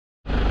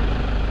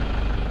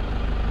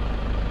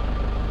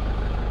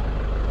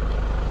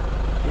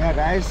Yeah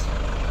guys,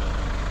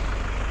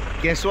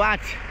 guess what?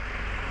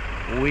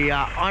 We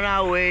are on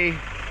our way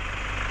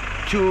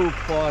to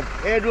Port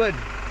Edward.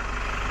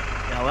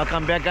 Yeah,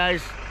 welcome back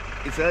guys.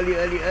 It's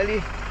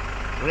early.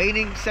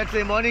 Raining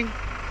Saturday morning.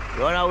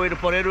 We're on our way to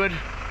Port Edward.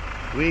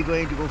 We're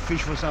going to go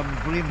fish for some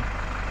bream.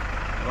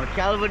 Got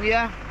Kelvin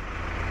here,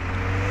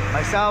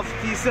 myself,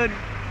 Thiessen,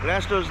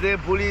 Resto's there,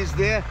 Bully is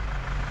there.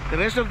 The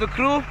rest of the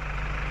crew,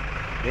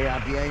 they are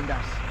behind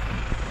us.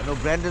 I know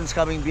Brandon's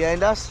coming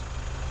behind us.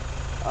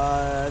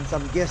 And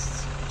some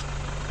guests,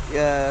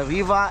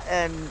 Riva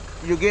and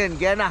Yugen,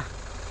 Gana,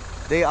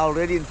 they are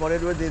already in Port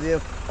Edward. They're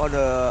there on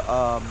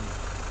a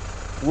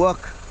work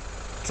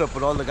trip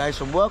with all the guys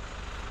from work.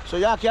 So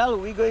yeah, Kel,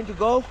 we're going to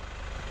go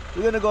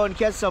and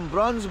catch some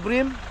bronze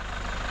bream.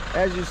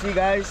 As you see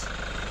guys,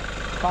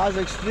 Paz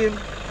Extreme,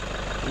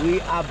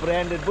 we are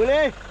branded.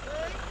 Bully,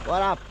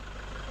 what up?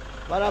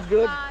 What up,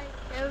 dude? Hi,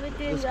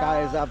 everything. The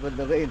sky is up in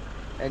the rain.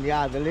 And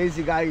yeah, the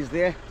lazy guy is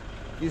there.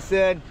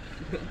 Thiessen,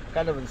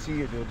 can't even see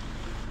you, dude.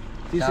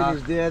 Thiessen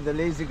is there, the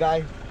lazy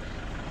guy.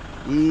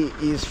 He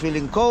is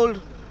feeling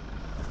cold.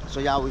 So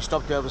yeah, we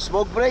stopped to have a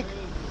smoke break.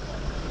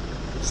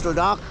 It's still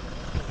dark.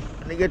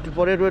 When we get to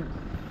Port Edward,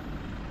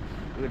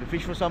 we're going to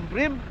fish for some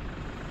bream.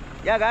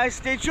 Yeah guys,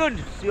 stay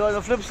tuned. See you on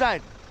the flip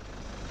side.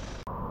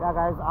 Yeah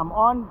guys, I'm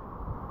on.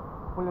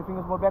 Pull your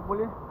fingers more back,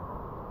 Bully.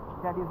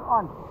 That is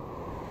on.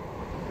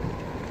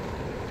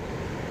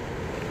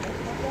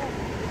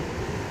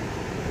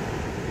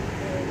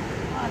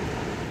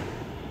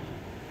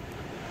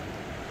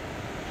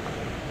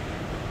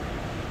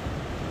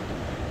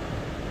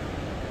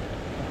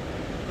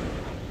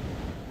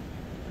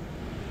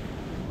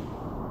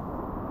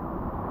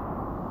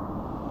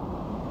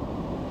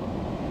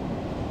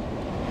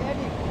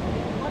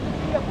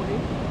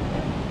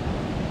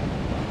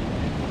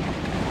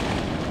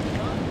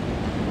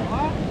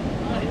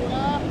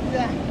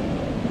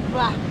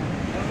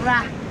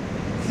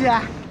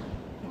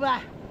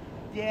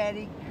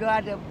 Daddy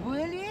got a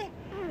bully.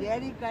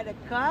 Daddy got a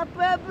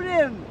copper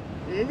bream.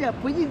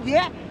 Put it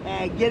there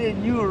and get a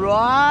new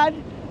rod.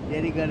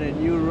 Daddy got a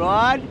new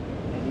rod.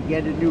 And you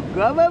get a new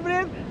copper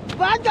bream.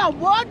 But the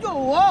water,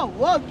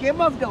 whoa,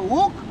 came off the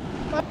hook.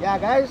 Yeah,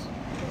 guys,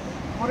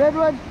 Port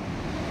Edward.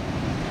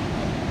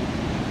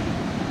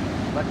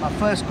 But my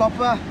first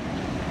copper.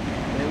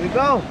 There we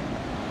go.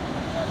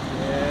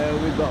 There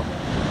we go.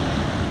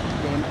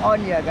 Game on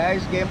here,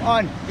 guys. Game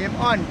on. Game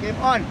on. Game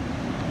on.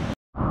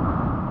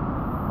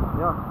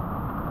 Yeah.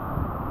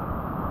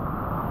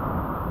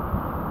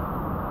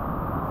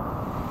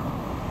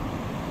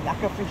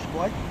 Lekker fish,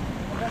 boy.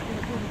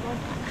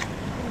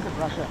 Here's a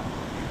brusher.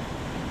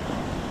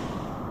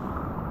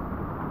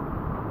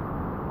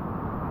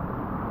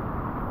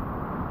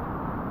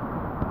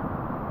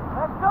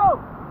 Let's go!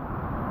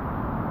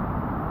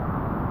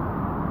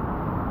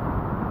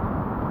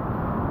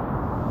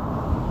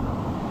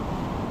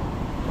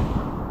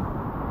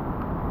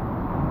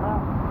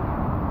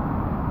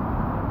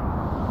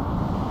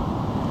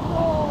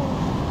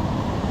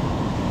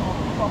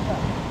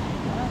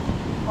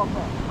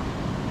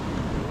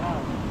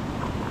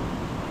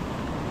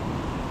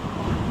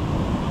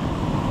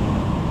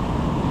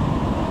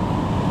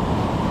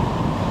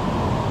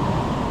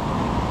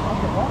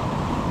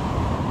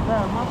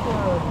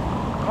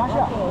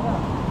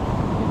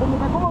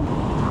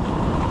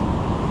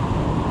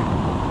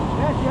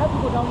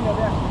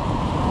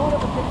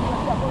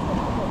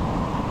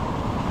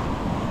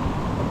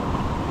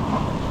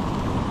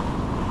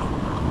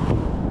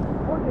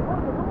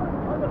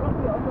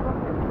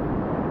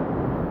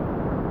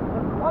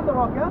 On the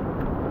rock, yeah?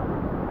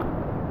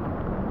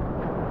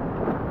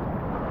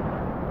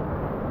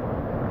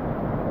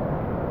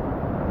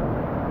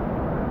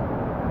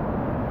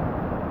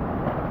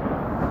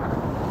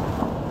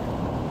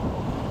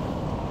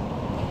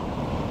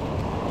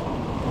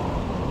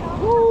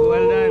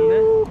 Well done,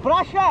 eh?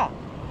 Brusher!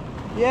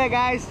 Yeah,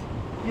 guys,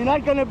 you're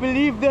not gonna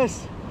believe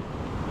this.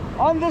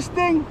 On this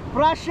thing,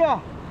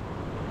 brusher.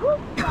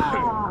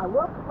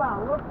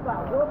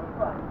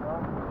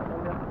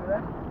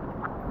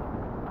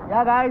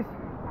 Yeah, guys.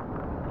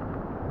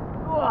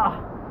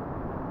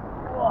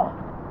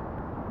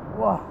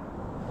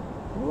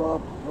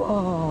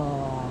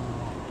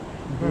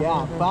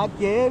 Yeah,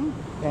 back in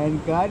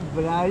and got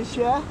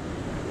brusher.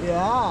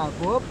 Yeah,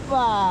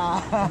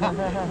 whoopa.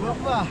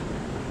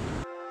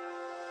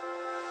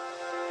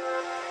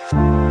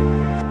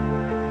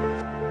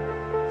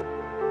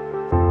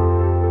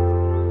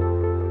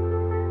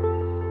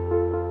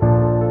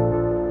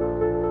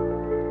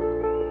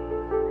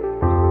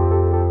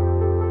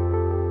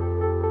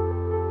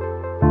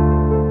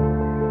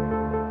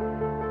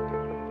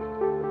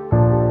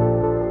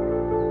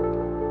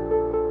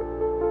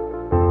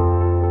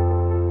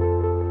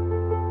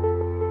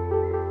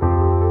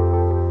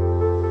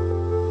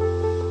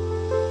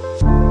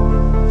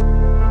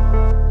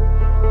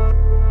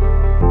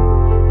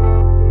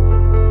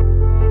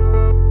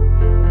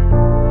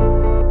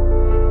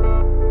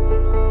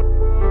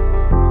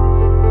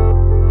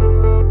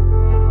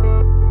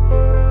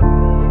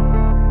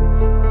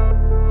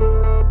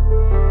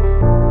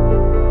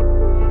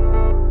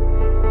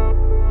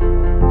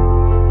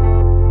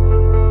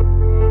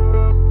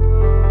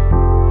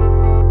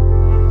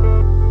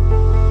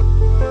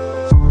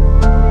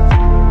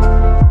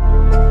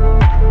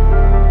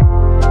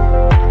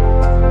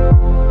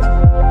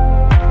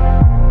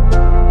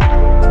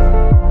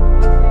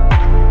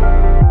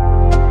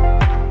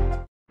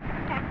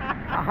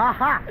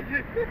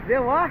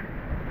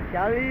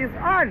 Kelly is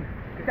on.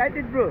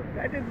 Excited, bro.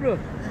 Excited, bro.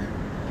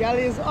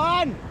 Kelly is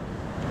on.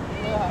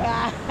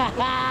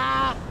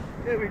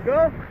 There we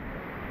go.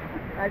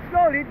 And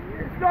slowly,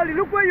 slowly.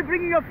 Look where you're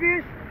bringing your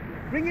fish.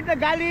 Bring it to the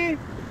gully.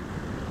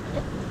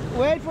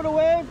 Wait for the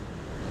wave.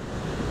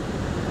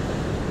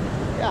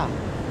 Yeah.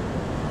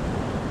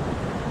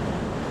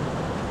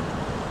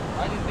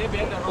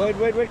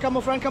 Wait. Come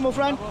on, front.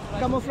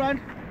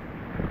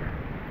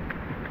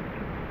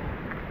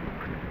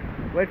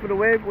 Wait for the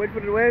wave.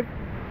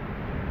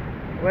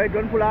 Wait,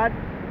 don't pull out.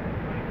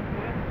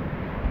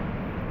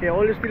 Okay,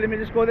 hold this still. Let me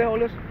just go there.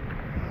 Hold this.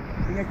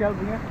 Bring it, Kel.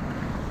 Bring it.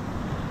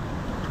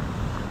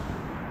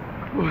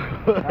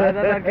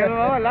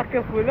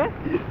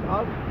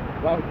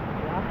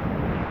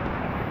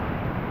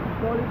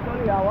 Slowly.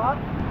 Yeah, what?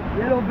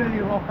 Yellow belly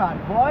rock out,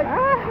 boy.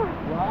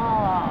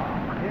 Wow.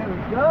 There we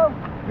go.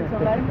 Get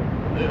some line.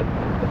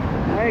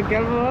 Hey,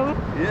 Kelvin.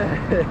 Yeah.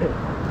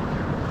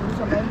 Put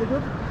some line with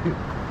it.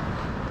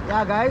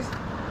 Yeah, guys.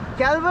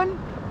 Kelvin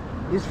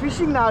is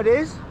fishing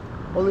nowadays.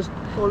 Hold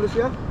this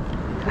here.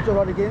 Put your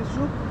rod against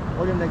you.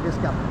 Hold him like this,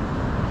 Kelvin.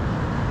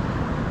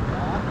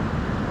 Yeah.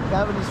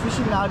 Kelvin is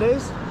fishing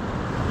nowadays.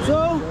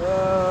 So,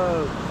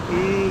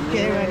 he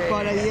came and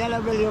caught a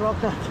yellow belly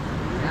rock out.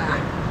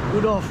 Yeah.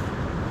 Good off.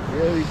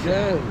 There we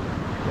go.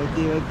 Right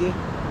there.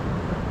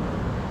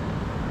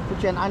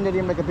 Put your hand under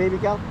him like a baby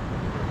cow.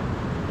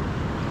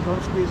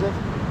 Don't squeeze it.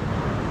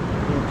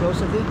 Get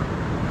closer there.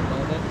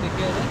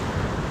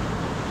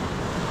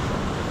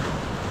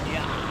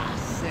 Yeah,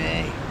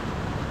 say.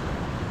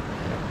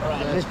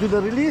 Alright, let's do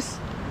the release.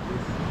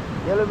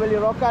 Yellow belly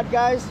rock out,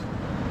 guys.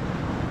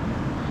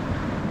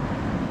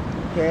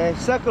 Okay,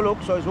 circle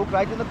hook, so it's hooked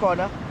right in the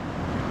corner.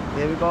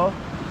 There we go.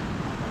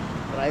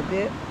 Right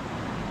there.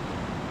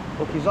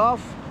 Hook is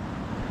off.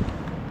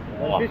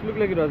 That fish look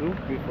like it was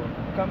hooked before.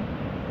 Come.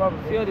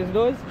 See how this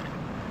goes?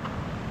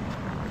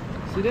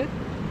 See that?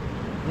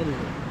 What is it?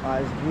 Ah,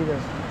 it's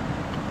breeders.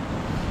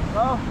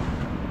 Go.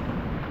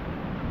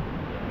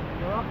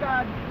 Rock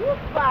out.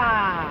 Whoopa!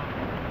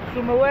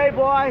 Swim away,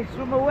 boy.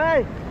 Swim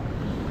away.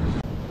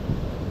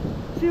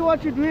 See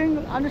what you're doing.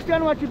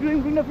 Understand what you're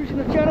doing. Bring the fish in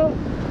the channel.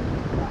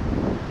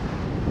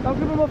 Come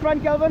to my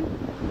front, Kelvin.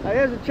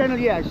 Here's the channel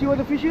here. See where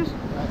the fish is?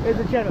 Here's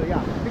the channel,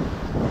 yeah.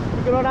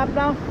 Pick it on up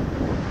now.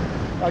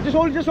 Just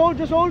hold. Just hold.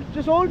 Just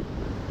hold.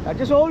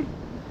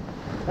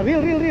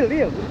 Reel. No,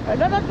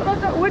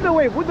 with the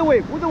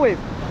wave.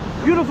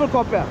 Beautiful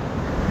copper.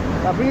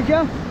 Now bring it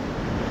here.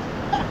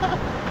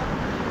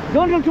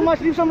 Don't reel too much.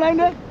 Leave some line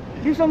there.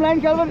 Leave some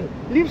line, Kelvin.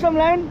 Leave some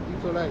line.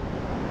 Right.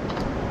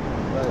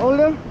 Hold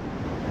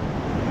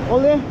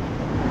there.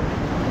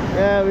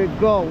 There we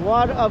go.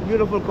 What a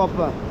beautiful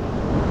copper.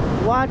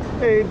 What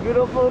a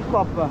beautiful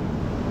copper.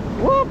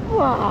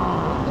 Whoopa!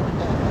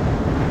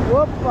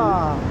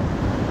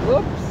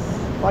 Whoops.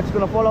 What's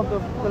gonna fall off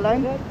the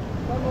line?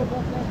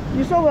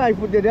 You saw where I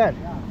put it there.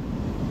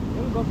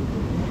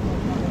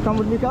 Come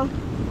with me, Carl.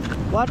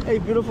 What a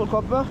beautiful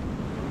copper.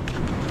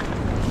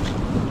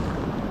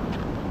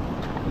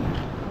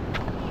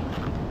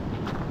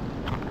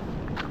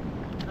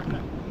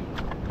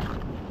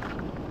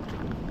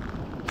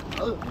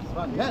 Oh, it's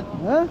fun, yeah.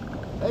 Huh?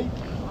 Hey.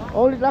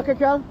 Hold it like a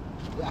Cal.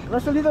 Yeah.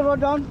 Russell, leave the rod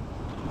down.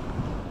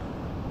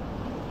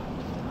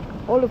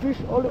 Hold the fish.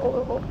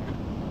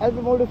 Help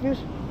him hold the fish.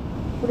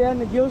 Put it in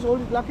the gills.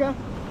 Hold it like a.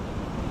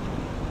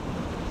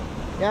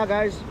 Yeah,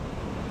 guys.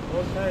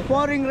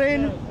 Pouring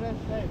rain.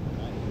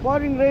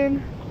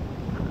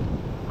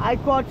 I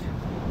caught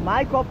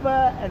my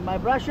copper and my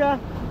brusher,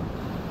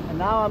 and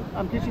now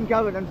I'm teaching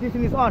Kelvin. I'm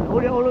teaching is on.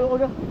 Hold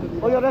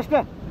your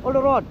rester. Hold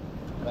the rod.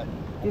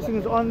 Teaching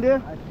is on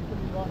there.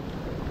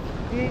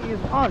 He is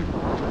on.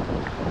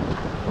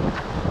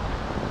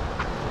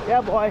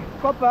 Yeah, boy.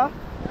 Copper.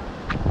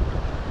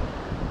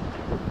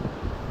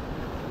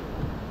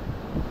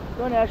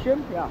 Don't ash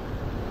him. Yeah.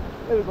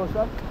 There we go,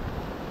 son.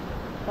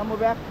 Come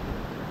back.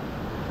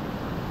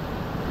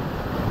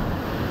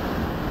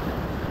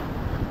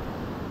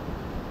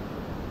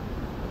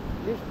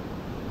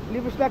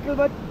 Leave a slack a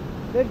little bit.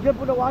 Let's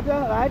jump in the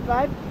water.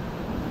 Right.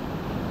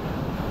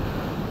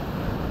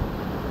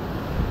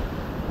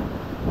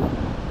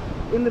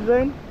 In the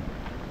drain.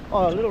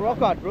 Oh, a little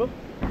rock art, bro.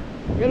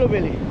 Yellow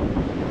belly.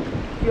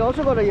 He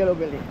also got a yellow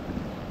belly.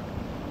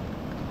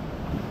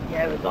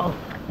 There we go.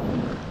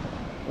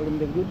 Hold him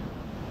there good.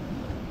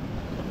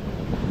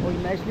 Hold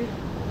him nicely.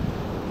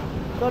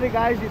 Sorry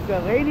guys, it's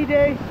a rainy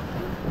day.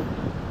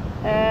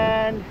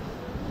 And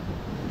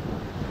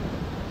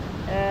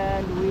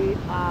we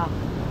are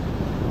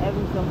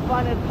having some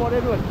fun at Port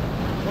Edward.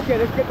 Okay,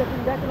 let's get the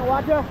thing back in the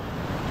water.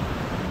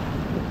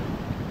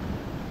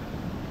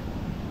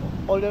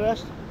 Hold the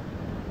rest.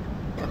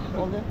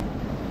 Hold it.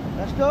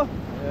 Let's go.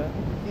 Yeah.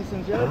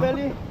 Decent yellow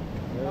belly.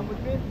 Yeah. Come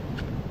with me.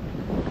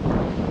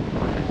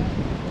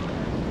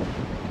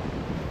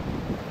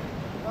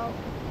 Go.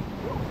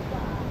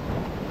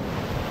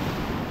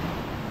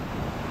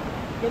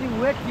 Getting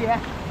wet here.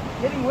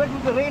 Getting wet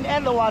with the rain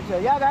and the water.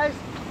 Yeah, guys.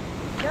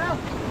 Yeah.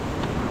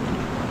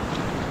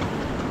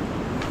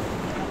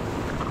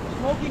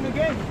 Smoking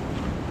again.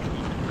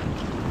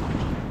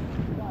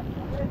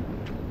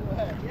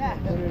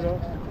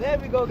 There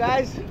we go,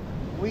 guys.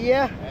 We're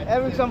here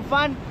having some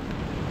fun.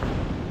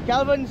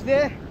 Kelvin's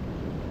there.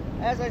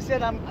 As I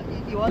said,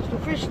 he wants to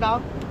fish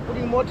now,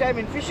 putting more time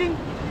in fishing,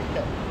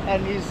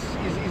 and he's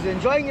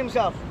enjoying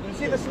himself. You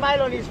see the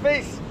smile on his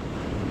face.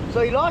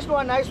 So he lost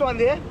one nice one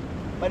there,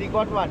 but he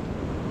got one.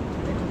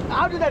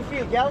 How did that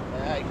feel, Kel?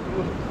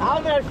 How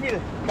did that feel?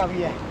 Come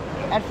here.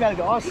 That felt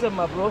awesome,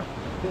 bro.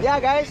 Yeah,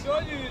 guys. I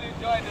told you you'd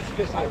enjoy this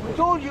fishing.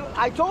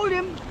 I told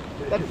him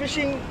that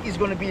fishing is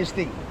going to be his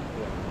thing.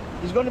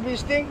 It's going to be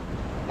his thing,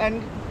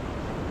 and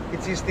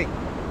it's his thing.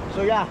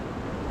 So yeah,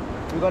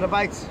 we got a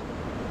bite.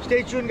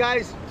 Stay tuned,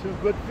 guys. 2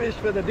 good fish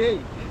for the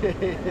day.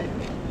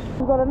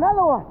 We got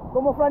another one.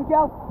 Come on, front,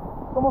 Kel.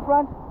 Come on,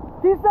 front.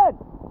 Decent.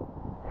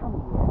 Come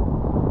here.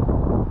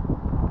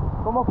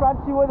 Come on, front.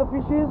 See where the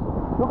fish is.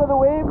 Look at the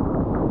wave.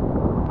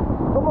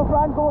 Come on,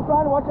 front. Come on,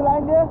 front. Watch the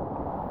line there.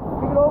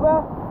 Pick it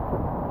over.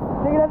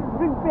 Take it out.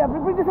 Bring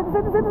this.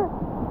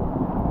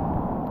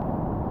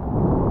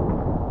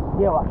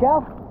 Here we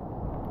Kel.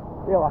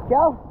 There we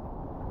Kel.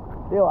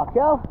 There we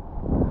Kel.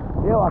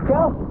 There we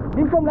Kel.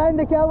 Give some line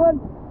there, Kelvin.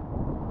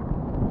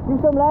 Give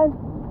some line.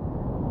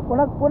 When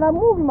I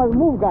move, you must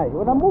move, guy.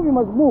 When I move, you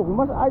must move. You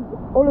must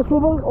all the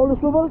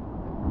swivel.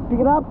 Pick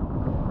it up.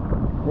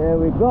 There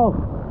we go.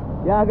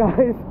 Yeah,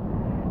 guys.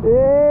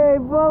 Hey,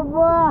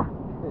 Baba.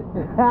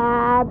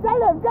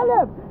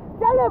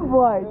 Tell him,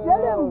 boy.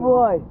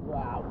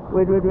 Wow.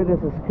 Wait.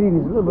 There's a screen.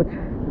 It's a little bit.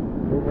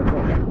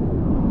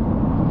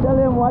 Tell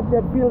him what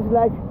that feels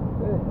like.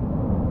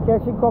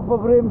 Catching copper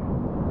bream.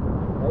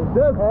 Like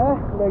this.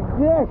 Like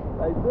this.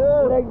 Like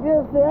this. Like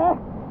this, eh?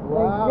 Wow.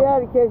 Like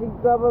that, catching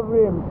copper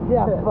bream.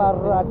 Yeah,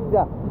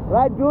 barata.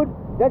 Right, dude?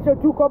 That's your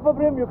 2 copper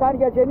bream. You can't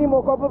catch any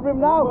more copper bream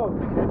now.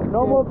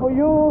 No more for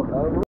you.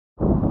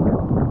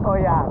 Oh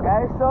yeah,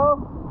 guys.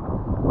 So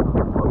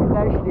you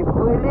guys the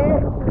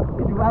bully.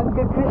 It's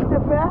Uncle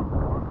Christopher.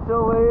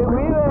 So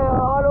we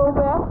were all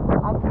over.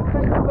 Uncle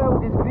Christopher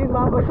with his green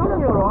mamba. Show them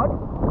your rod.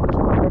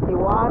 That he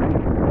won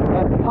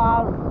at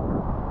Pa's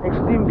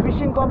extreme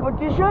fishing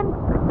competition.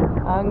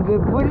 Uncle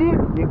Bully,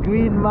 the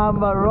green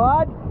mamba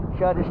rod.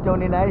 Shot the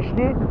stone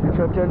nicely.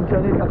 So turn it.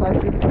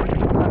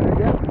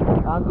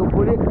 Uncle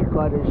Bully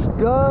got a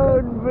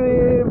stone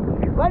bream.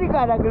 What you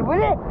got, Uncle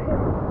Bully?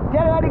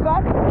 Tell me what you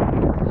got.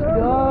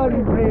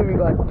 Stone bream. We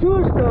got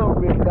 2 stone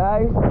bream,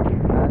 guys.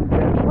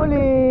 Uncle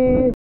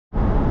Bully.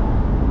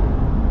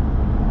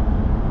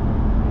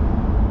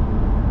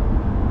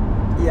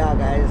 Yeah,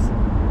 guys.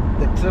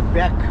 The trip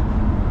back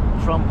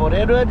from Port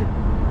Edward.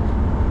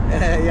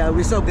 Yeah,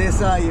 we saw they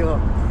saw you,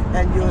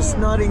 and you were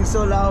snoring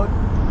so loud.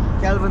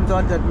 Kelvin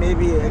thought that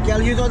maybe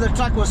Kel, you thought the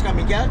truck was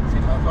coming, Kel?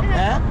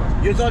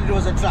 You thought it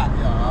was a truck?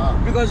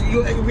 Yeah. Because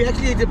we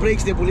actually hit the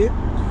brakes there, bully.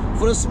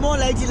 For a small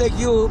lady like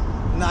you,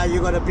 nah,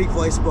 you got a big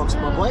voice box,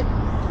 my boy.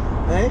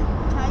 Hey?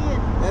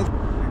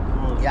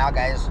 Tired. Yeah,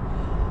 guys.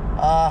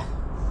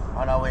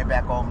 On our way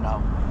back home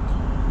now.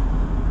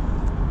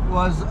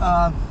 Was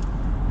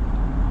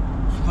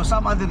for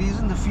some other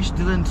reason the fish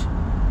didn't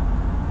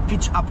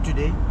pitch up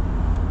today.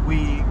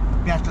 We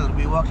battled,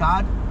 we worked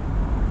hard,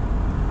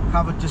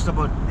 covered just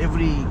about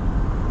every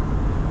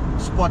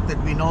spot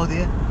that we know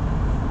there.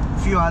 A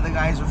few other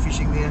guys were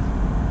fishing there,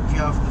 a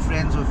few of the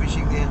friends were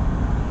fishing there.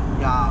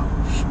 Yeah,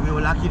 we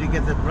were lucky to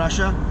get that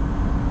brusher,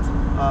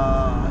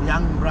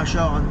 young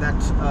brusher on that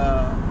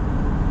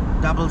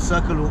double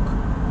circle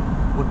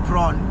hook with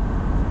prawn.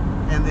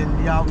 And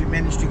then yeah, we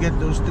managed to get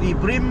those 3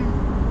 bream,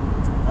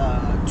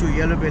 2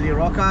 yellow belly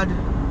rockard,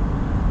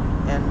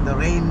 and the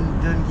rain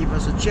didn't give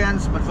us a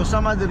chance, but for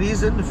some other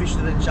reason the fish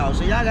didn't show.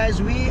 So yeah,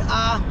 guys, we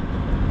are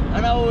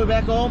on our way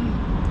back home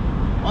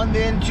on the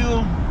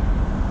N2.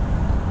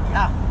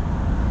 Yeah,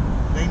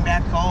 going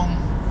back home.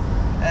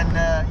 And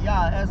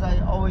yeah, as I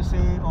always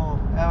say, or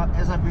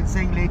as I've been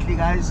saying lately,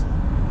 guys,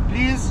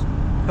 please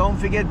don't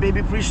forget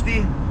baby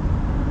Prishti.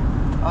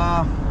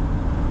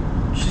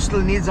 She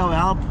still needs our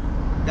help,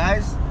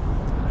 guys.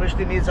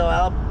 Prishti needs our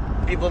help.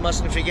 People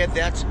mustn't forget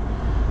that.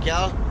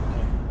 Yeah.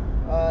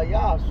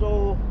 Yeah,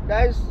 so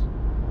guys,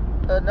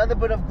 another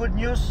bit of good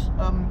news.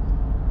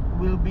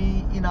 We'll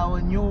be in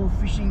our new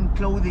fishing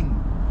clothing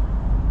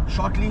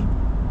shortly.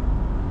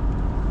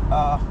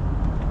 I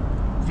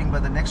think by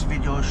the next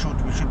video shoot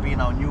we should be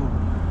in our new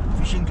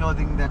fishing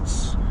clothing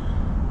that's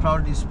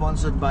proudly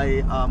sponsored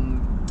by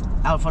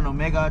Alpha and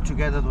Omega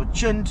together with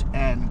Chint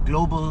and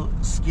Global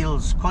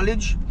Skills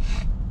College.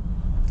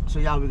 So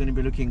yeah, we're going to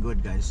be looking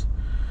good, guys.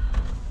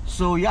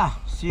 So yeah,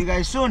 see you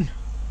guys soon.